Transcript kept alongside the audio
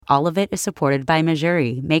All of it is supported by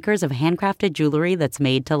Mejuri, makers of handcrafted jewelry that's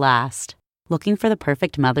made to last. Looking for the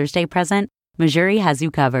perfect Mother's Day present? Mejuri has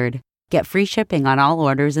you covered. Get free shipping on all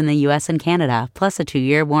orders in the U.S. and Canada, plus a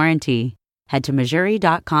 2-year warranty. Head to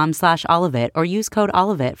mejuri.com/allofit or use code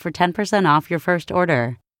allofit for 10% off your first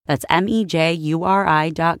order. That's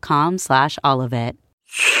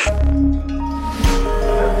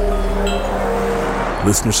mejuri.com/allofit.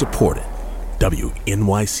 Listener supported.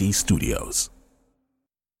 WNYC Studios.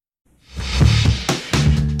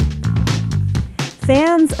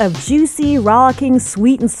 Fans of juicy, rollicking,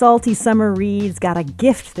 sweet and salty summer reads got a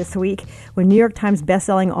gift this week when New York Times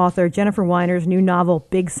bestselling author Jennifer Weiner's new novel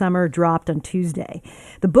Big Summer dropped on Tuesday.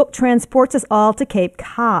 The book transports us all to Cape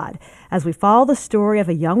Cod as we follow the story of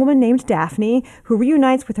a young woman named Daphne who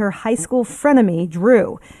reunites with her high school frenemy,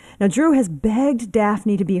 Drew. Now, Drew has begged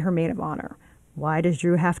Daphne to be her maid of honor. Why does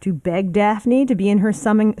Drew have to beg Daphne to be in her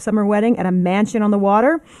summer wedding at a mansion on the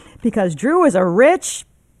water? Because Drew is a rich,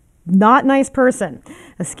 not nice person,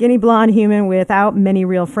 a skinny blonde human without many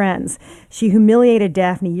real friends. She humiliated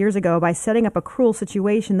Daphne years ago by setting up a cruel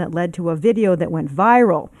situation that led to a video that went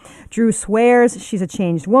viral. Drew swears she's a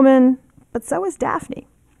changed woman, but so is Daphne.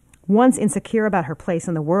 Once insecure about her place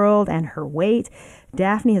in the world and her weight,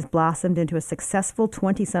 Daphne has blossomed into a successful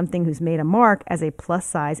 20-something who's made a mark as a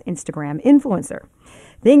plus-size Instagram influencer.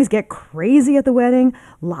 Things get crazy at the wedding,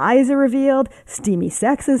 lies are revealed, steamy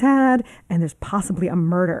sex is had, and there's possibly a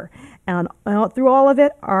murder. And through all of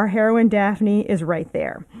it, our heroine Daphne is right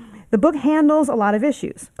there. The book handles a lot of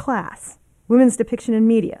issues: class, women's depiction in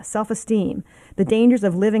media, self-esteem, the dangers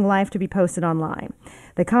of living life to be posted online.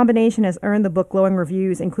 The combination has earned the book glowing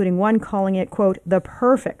reviews, including one calling it, quote, the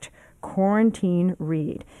perfect quarantine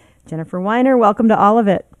read. Jennifer Weiner, welcome to All of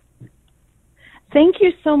It. Thank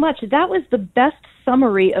you so much. That was the best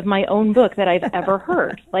summary of my own book that I've ever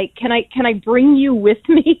heard. Like, can I bring you with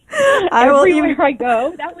me everywhere I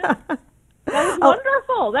go? That was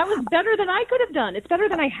wonderful. That was better than I could have done. It's better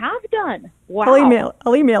than I have done. Wow.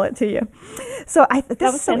 I'll email it to you. So this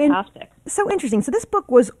that was fantastic. So interesting. So this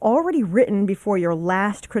book was already written before your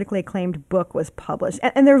last critically acclaimed book was published.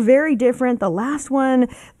 And they're very different. The last one,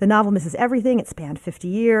 the novel misses everything. It spanned 50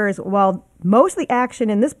 years, while most of the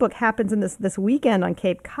action in this book happens in this weekend on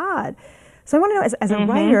Cape Cod. So I want to know, as a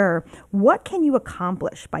writer, what can you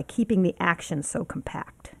accomplish by keeping the action so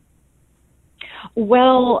compact?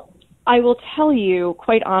 Well, I will tell you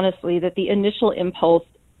quite honestly that the initial impulse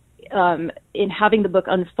in having the book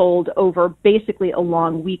unfold over basically a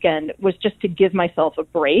long weekend was just to give myself a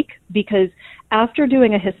break, because after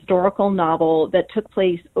doing a historical novel that took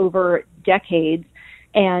place over decades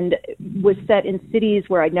and was set in cities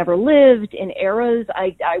where I'd never lived, in eras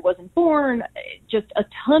I wasn't born, just a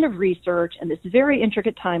ton of research and this very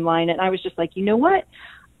intricate timeline, and I was just like, you know what?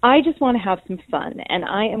 I just want to have some fun, and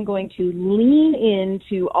I am going to lean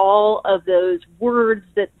into all of those words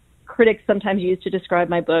that critics sometimes use to describe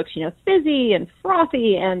my books, you know, fizzy and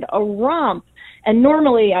frothy and a romp. And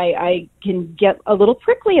normally I can get a little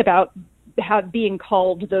prickly about being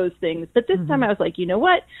called those things. But this time I was like, you know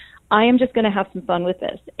what? I am just going to have some fun with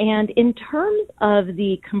this. And in terms of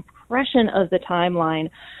the compression of the timeline,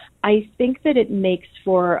 I think that it makes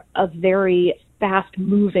for a very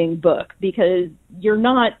fast-moving book, because you're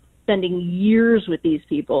not spending years with these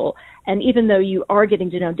people, and even though you are getting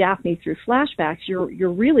to know Daphne through flashbacks, you're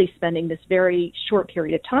really spending this very short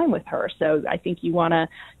period of time with her. So I think you want to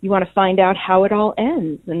find out how it all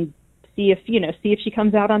ends and see if she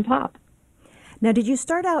comes out on top. Now, did you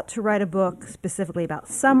start out to write a book specifically about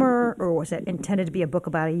summer, or was it intended to be a book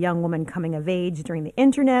about a young woman coming of age during the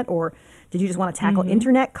internet, or did you just want to tackle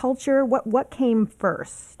internet culture? What came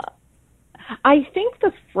first? I think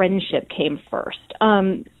the friendship came first.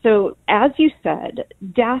 So as you said,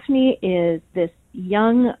 Daphne is this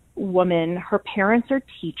young woman. Her parents are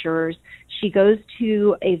teachers. She goes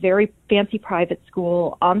to a very fancy private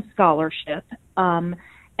school on scholarship.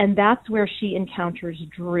 And that's where she encounters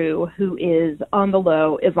Drew, who is on the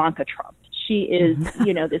low Ivanka Trump. She is,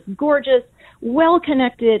 this gorgeous,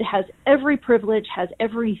 well-connected, has every privilege, has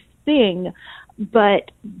everything, but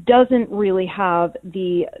doesn't really have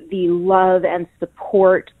the love and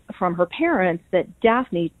support from her parents that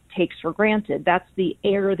Daphne takes for granted. That's the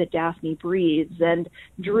air that Daphne breathes, and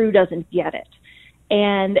Drew doesn't get it.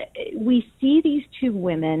 And we see these two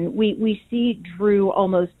women, we see Drew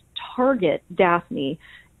almost target Daphne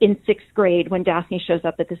in 6th grade when Daphne shows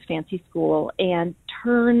up at this fancy school and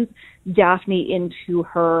turns Daphne into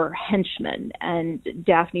her henchman. And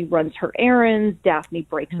Daphne runs her errands. Daphne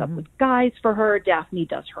breaks up with guys for her. Daphne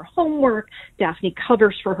does her homework. Daphne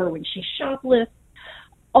covers for her when she shoplifts,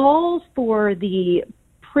 all for the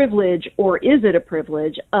privilege, or is it a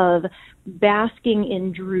privilege, of basking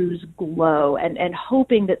in Drew's glow and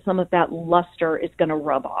hoping that some of that luster is going to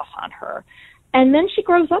rub off on her. And then she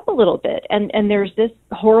grows up a little bit, and there's this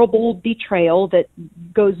horrible betrayal that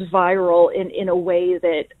goes viral in a way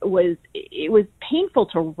that was painful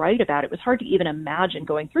to write about. It was hard to even imagine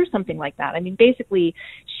going through something like that. I mean, basically,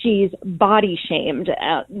 she's body shamed.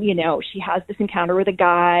 She has this encounter with a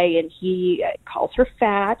guy, and he calls her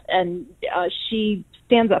fat, and she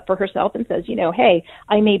stands up for herself and says, hey,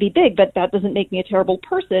 I may be big, but that doesn't make me a terrible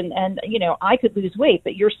person, and I could lose weight,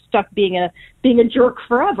 but you're stuck being a jerk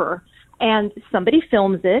forever. And somebody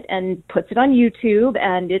films it and puts it on YouTube,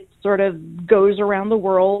 and it sort of goes around the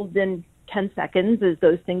world in 10 seconds, as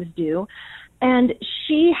those things do. And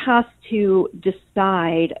she has to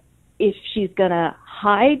decide if she's going to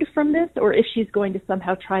hide from this or if she's going to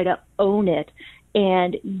somehow try to own it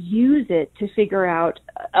and use it to figure out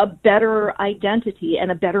a better identity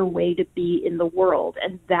and a better way to be in the world.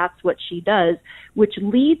 And that's what she does, which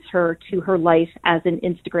leads her to her life as an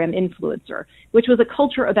Instagram influencer, which was a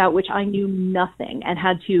culture about which I knew nothing and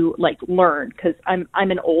had to learn, because I'm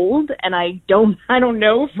an old and I don't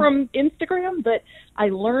know from Instagram, but I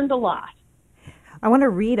learned a lot. I want to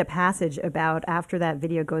read a passage about after that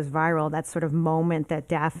video goes viral, that sort of moment that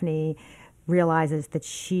Daphne realizes that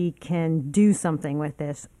she can do something with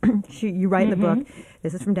this. You write in the book,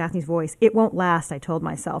 this is from Daphne's voice, "It won't last, I told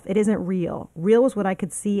myself. It isn't real. Real was what I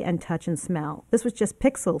could see and touch and smell. This was just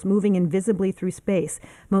pixels moving invisibly through space,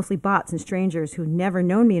 mostly bots and strangers who'd never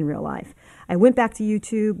known me in real life. I went back to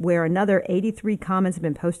YouTube, where another 83 comments had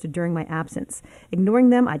been posted during my absence. Ignoring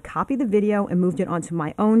them, I'd copied the video and moved it onto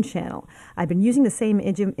my own channel. I'd been using the same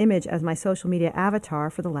image as my social media avatar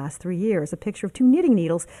for the last 3 years, a picture of 2 knitting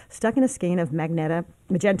needles stuck in a skein of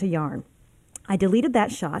magenta yarn. I deleted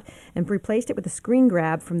that shot and replaced it with a screen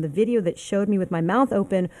grab from the video that showed me with my mouth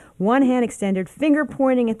open, one hand extended, finger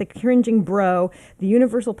pointing at the cringing bro, the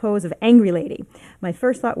universal pose of angry lady. My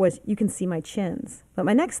first thought was, you can see my chins. But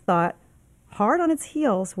my next thought, hard on its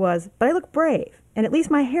heels, was, but I look brave, and at least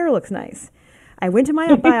my hair looks nice. I went to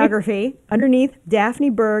my biography. Underneath Daphne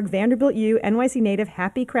Berg, Vanderbilt U, NYC native,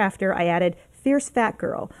 happy crafter, I added fierce fat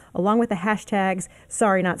girl, along with the hashtags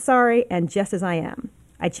sorry not sorry and just as I am.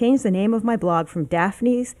 I changed the name of my blog from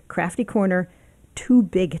Daphne's Crafty Corner to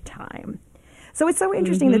Big Time. So it's so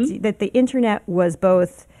interesting that the internet was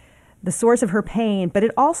both the source of her pain, but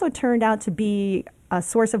it also turned out to be a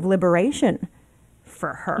source of liberation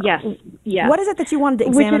for her. Yes. What is it that you wanted to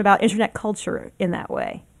examine about internet culture in that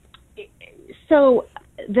way? So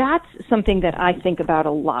that's something that I think about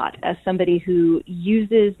a lot as somebody who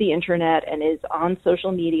uses the internet and is on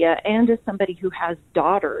social media, and as somebody who has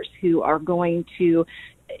daughters who are going to,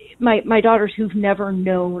 my daughters who've never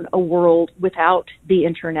known a world without the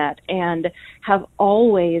internet and have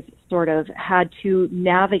always sort of had to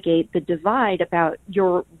navigate the divide about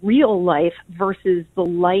your real life versus the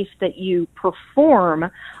life that you perform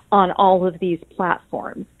on all of these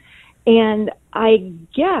platforms. And I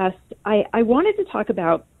guess I wanted to talk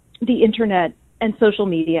about the internet and social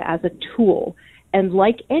media as a tool. And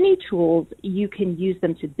like any tools, you can use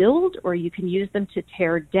them to build or you can use them to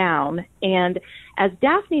tear down. And as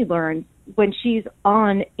Daphne learns, when she's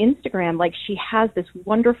on Instagram, she has this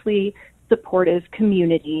wonderfully supportive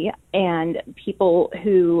community and people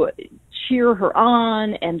who cheer her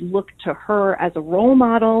on and look to her as a role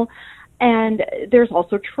model. And there's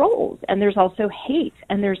also trolls, and there's also hate,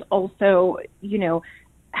 and there's also,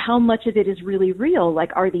 how much of it is really real?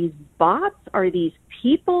 Are these bots? Are these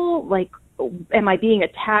people? Am I being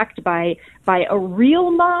attacked by a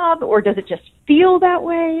real mob, or does it just feel that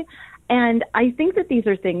way? And I think that these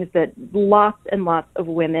are things that lots and lots of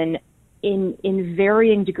women in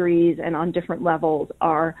varying degrees and on different levels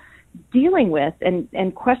are dealing with,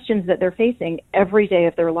 and questions that they're facing every day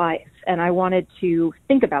of their life. And I wanted to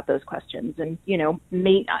think about those questions and,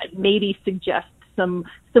 maybe suggest some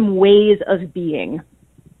ways of being.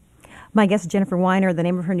 My guest, Jennifer Weiner, the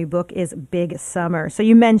name of her new book is Big Summer. So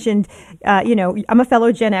you mentioned, I'm a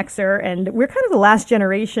fellow Gen Xer, and we're kind of the last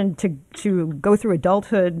generation to go through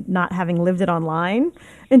adulthood not having lived it online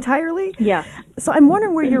entirely. Yeah. So I'm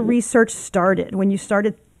wondering where your research started, when you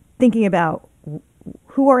started thinking about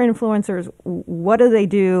who are influencers, what do they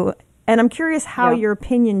do? And I'm curious how your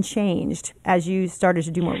opinion changed as you started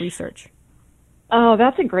to do more research. Oh,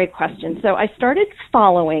 that's a great question. So I started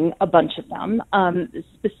following a bunch of them,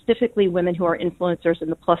 specifically women who are influencers in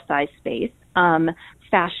the plus size space,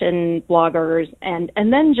 fashion bloggers, and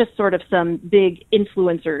then just sort of some big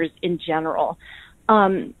influencers in general.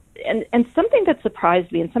 And something that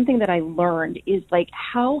surprised me and something that I learned is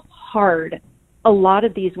how hard a lot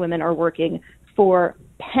of these women are working for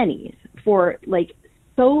pennies for like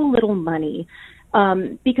so little money.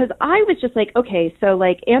 Because I was just like, okay, so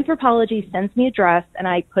like Anthropologie sends me a dress and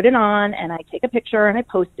I put it on and I take a picture and I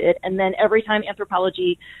post it. And then every time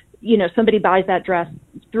Anthropologie, somebody buys that dress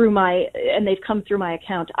and they've come through my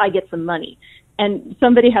account, I get some money. And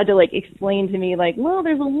somebody had to like explain to me like, well,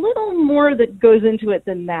 there's a little more that goes into it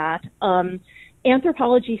than that.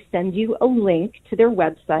 Anthropologie sends you a link to their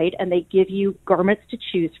website and they give you garments to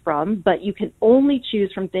choose from, but you can only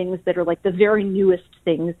choose from things that are like the very newest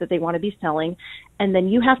things that they want to be selling. And then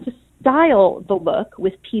you have to style the look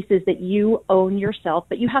with pieces that you own yourself,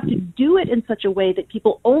 but you have to do it in such a way that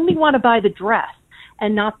people only want to buy the dress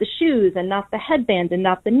and not the shoes and not the headband and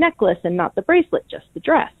not the necklace and not the bracelet, just the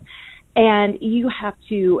dress. And you have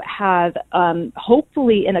to have,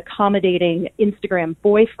 hopefully, an accommodating Instagram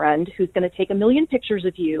boyfriend who's going to take a million pictures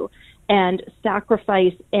of you and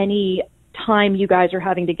sacrifice any time you guys are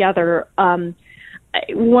having together.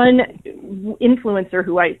 One influencer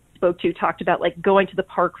who I spoke to talked about like going to the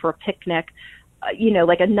park for a picnic,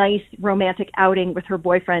 like a nice romantic outing with her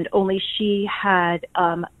boyfriend, only she had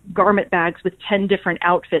garment bags with 10 different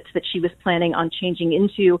outfits that she was planning on changing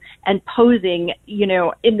into and posing,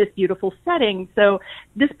 in this beautiful setting. So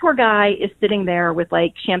this poor guy is sitting there with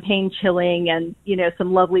like champagne chilling and,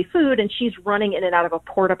 some lovely food, and she's running in and out of a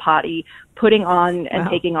porta potty, putting on and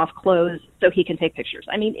taking off clothes so he can take pictures.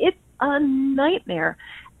 I mean, it's a nightmare.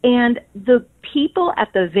 And the people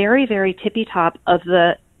at the very, very tippy top of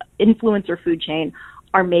the influencer food chain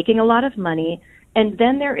are making a lot of money. And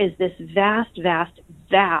then there is this vast, vast,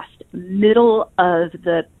 vast middle of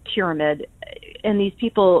the pyramid. And these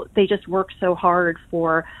people, they just work so hard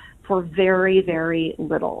for very, very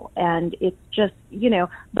little. And it's just,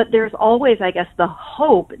 but there's always, I guess, the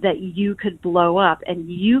hope that you could blow up and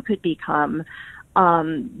you could become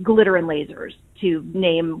Glitter and Lasers, to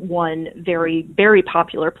name one very, very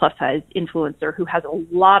popular plus-size influencer who has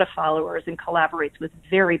a lot of followers and collaborates with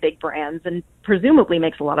very big brands and presumably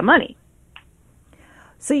makes a lot of money.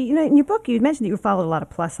 So, in your book, you mentioned that you followed a lot of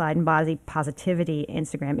plus-size and body positivity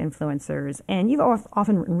Instagram influencers, and you've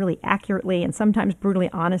often written really accurately and sometimes brutally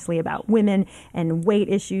honestly about women and weight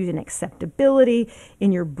issues and acceptability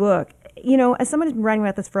in your book. As someone who's been writing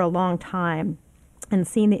about this for a long time, and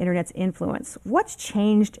seeing the internet's influence, what's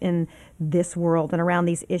changed in this world and around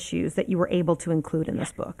these issues that you were able to include in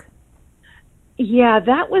this book? Yeah,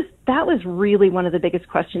 that was really one of the biggest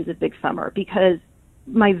questions of Big Summer, because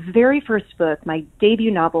my very first book, my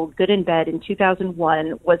debut novel, Good in Bed, in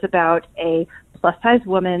 2001, was about a plus-size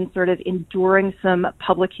woman sort of enduring some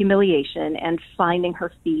public humiliation and finding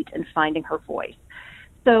her feet and finding her voice.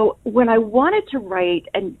 So when I wanted to write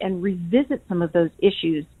and revisit some of those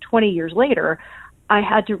issues 20 years later, I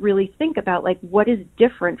had to really think about like what is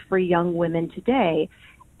different for young women today.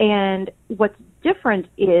 And what's different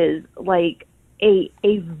is like a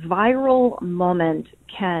viral moment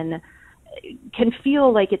can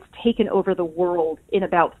feel like it's taken over the world in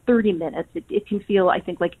about 30 minutes. It can feel, I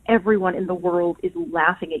think, like everyone in the world is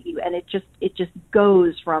laughing at you, and it just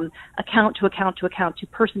goes from account to account to account, to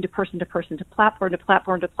person to person to person, to platform to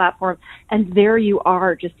platform to platform, and there you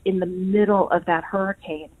are just in the middle of that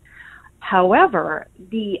hurricane. However,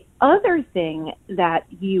 the other thing that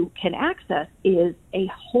you can access is a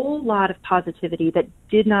whole lot of positivity that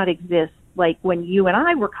did not exist like when you and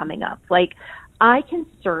I were coming up. Like, I can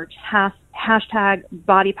search hashtag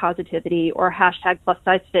body positivity or hashtag plus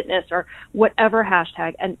size fitness or whatever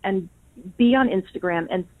hashtag and be on Instagram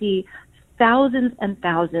and see thousands and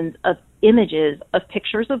thousands of images of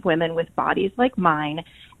pictures of women with bodies like mine,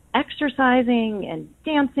 exercising and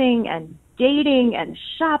dancing and dating and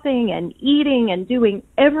shopping and eating and doing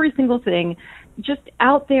every single thing just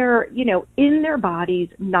out there, in their bodies,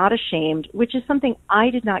 not ashamed, which is something I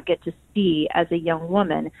did not get to see as a young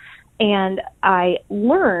woman. And I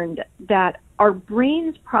learned that our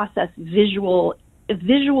brains process visual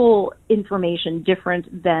information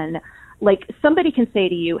different than, like, somebody can say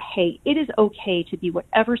to you, hey, it is okay to be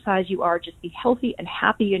whatever size you are, just be healthy and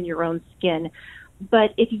happy in your own skin.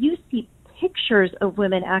 But if you see pictures of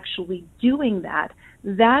women actually doing that,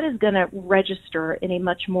 that is going to register in a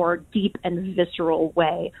much more deep and visceral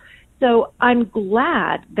way. So I'm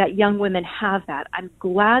glad that young women have that. I'm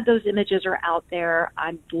glad those images are out there.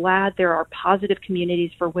 I'm glad there are positive communities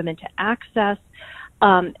for women to access,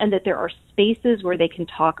 and that there are spaces where they can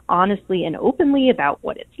talk honestly and openly about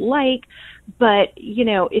what it's like. But,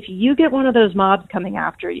 if you get one of those mobs coming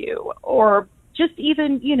after you, or just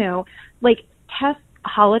even, like Tess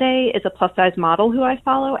Holiday is a plus size model who I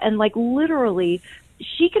follow, and like literally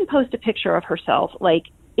she can post a picture of herself like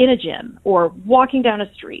in a gym or walking down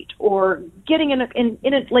a street or getting in a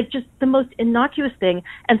like just the most innocuous thing,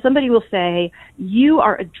 and somebody will say, you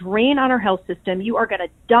are a drain on our health system, you are going to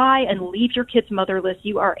die and leave your kids motherless,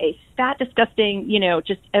 you are a fat, disgusting,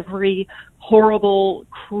 just every horrible,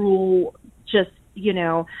 cruel, just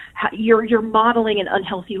you're modeling an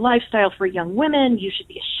unhealthy lifestyle for young women, you should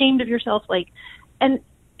be ashamed of yourself, and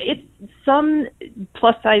it's some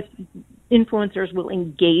plus size influencers will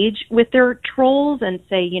engage with their trolls and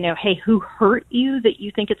say, hey, who hurt you that you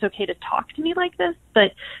think it's okay to talk to me like this?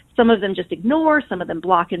 But some of them just ignore, some of them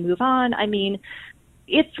block and move on. I mean,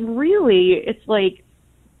 it's like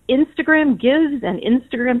Instagram gives and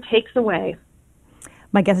Instagram takes away.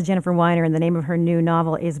 My guest is Jennifer Weiner, and the name of her new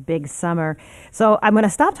novel is Big Summer. So I'm going to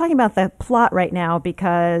stop talking about the plot right now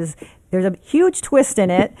because there's a huge twist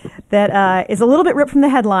in it that is a little bit ripped from the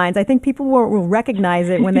headlines. I think people will recognize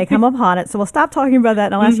it when they come upon it. So we'll stop talking about that,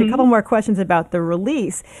 and I'll ask you a couple more questions about the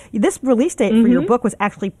release. This release date for your book was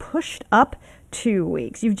actually pushed up 2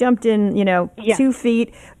 weeks. You've jumped in, 2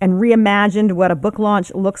 feet and reimagined what a book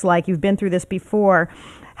launch looks like. You've been through this before.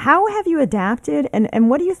 How have you adapted, and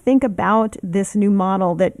what do you think about this new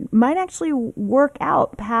model that might actually work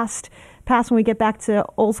out past when we get back to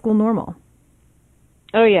old school normal?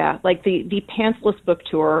 Oh yeah, like the pantsless book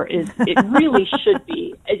tour it really should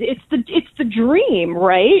be. It's the dream,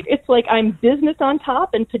 right? It's like I'm business on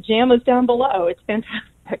top and pajamas down below. It's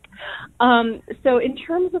fantastic. So in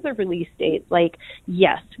terms of the release date,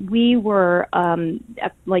 yes, we were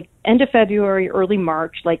at end of February, early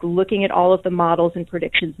March, looking at all of the models and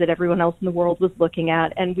predictions that everyone else in the world was looking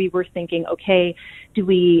at, and we were thinking, okay, do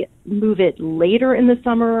we move it later in the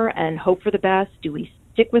summer and hope for the best? Do we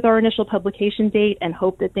stick with our initial publication date and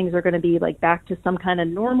hope that things are going to be back to some kind of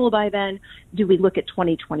normal by then? Do we look at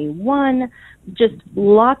 2021? Just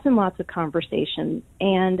lots and lots of conversations.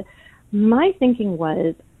 And my thinking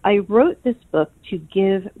was, I wrote this book to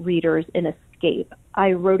give readers an escape.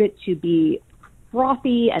 I wrote it to be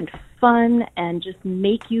frothy and fun and just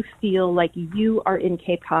make you feel like you are in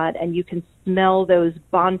Cape Cod and you can smell those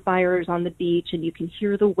bonfires on the beach and you can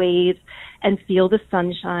hear the waves and feel the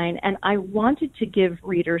sunshine. And I wanted to give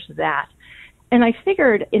readers that. And I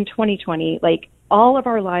figured in 2020, all of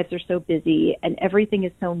our lives are so busy and everything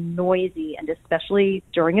is so noisy, and especially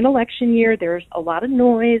during an election year, there's a lot of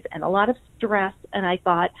noise and a lot of stress. And I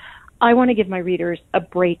thought, I want to give my readers a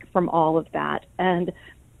break from all of that. And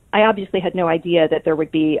I obviously had no idea that there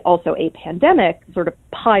would be also a pandemic sort of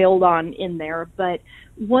piled on in there. But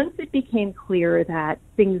once it became clear that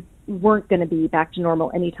things weren't going to be back to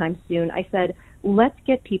normal anytime soon, I said, let's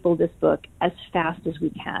get people this book as fast as we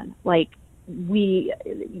can.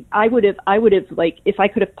 I would have if I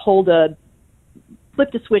could have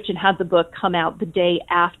flipped a switch and had the book come out the day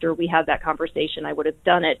after we had that conversation, I would have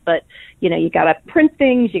done it. But, you got to print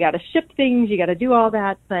things, you got to ship things, you got to do all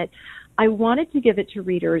that. But I wanted to give it to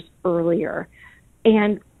readers earlier.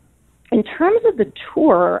 And in terms of the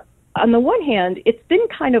tour, on the one hand, it's been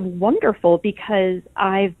kind of wonderful because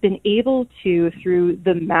I've been able to, through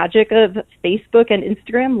the magic of Facebook and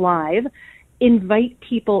Instagram Live, invite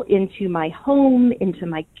people into my home, into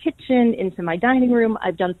my kitchen, into my dining room.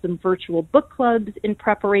 I've done some virtual book clubs in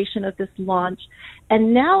preparation of this launch.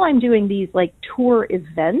 And now I'm doing these tour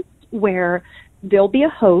events where there'll be a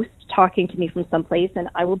host talking to me from someplace, and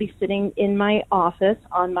I will be sitting in my office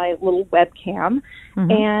on my little webcam.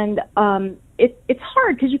 And it's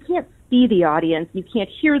hard because you can't see the audience, you can't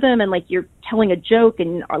hear them, and you're telling a joke,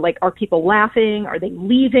 and are people laughing? Are they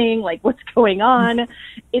leaving? What's going on?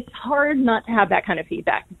 It's hard not to have that kind of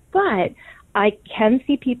feedback. But I can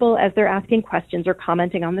see people as they're asking questions or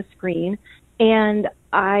commenting on the screen, and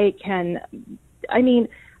I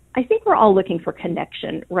think we're all looking for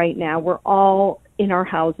connection right now. We're all in our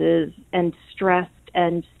houses and stressed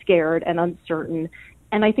and scared and uncertain.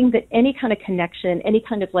 And I think that any kind of connection, any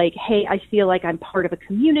kind of hey, I feel like I'm part of a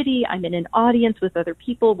community, I'm in an audience with other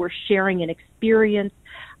people, we're sharing an experience,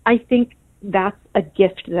 I think that's a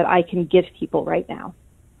gift that I can give people right now.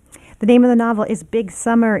 The name of the novel is Big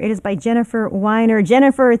Summer. It is by Jennifer Weiner.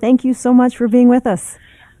 Jennifer, thank you so much for being with us.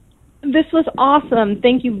 This was awesome.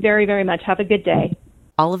 Thank you very, very much. Have a good day.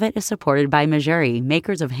 All of it is supported by Mejuri,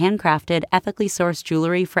 makers of handcrafted, ethically sourced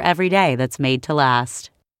jewelry for every day that's made to last.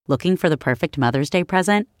 Looking for the perfect Mother's Day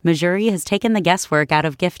present? Mejuri has taken the guesswork out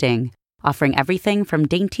of gifting, offering everything from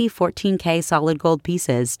dainty 14K solid gold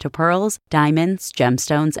pieces to pearls, diamonds,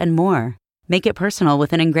 gemstones, and more. Make it personal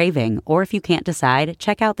with an engraving, or if you can't decide,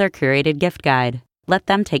 check out their curated gift guide. Let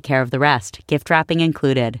them take care of the rest, gift wrapping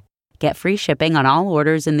included. Get free shipping on all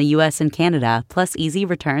orders in the U.S. and Canada, plus easy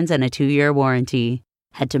returns and a 2-year warranty.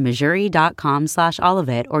 Head to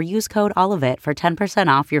Mejuri.com/allofit or use code allofit for 10%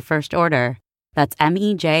 off your first order. That's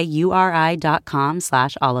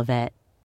MEJURI.com/allofit.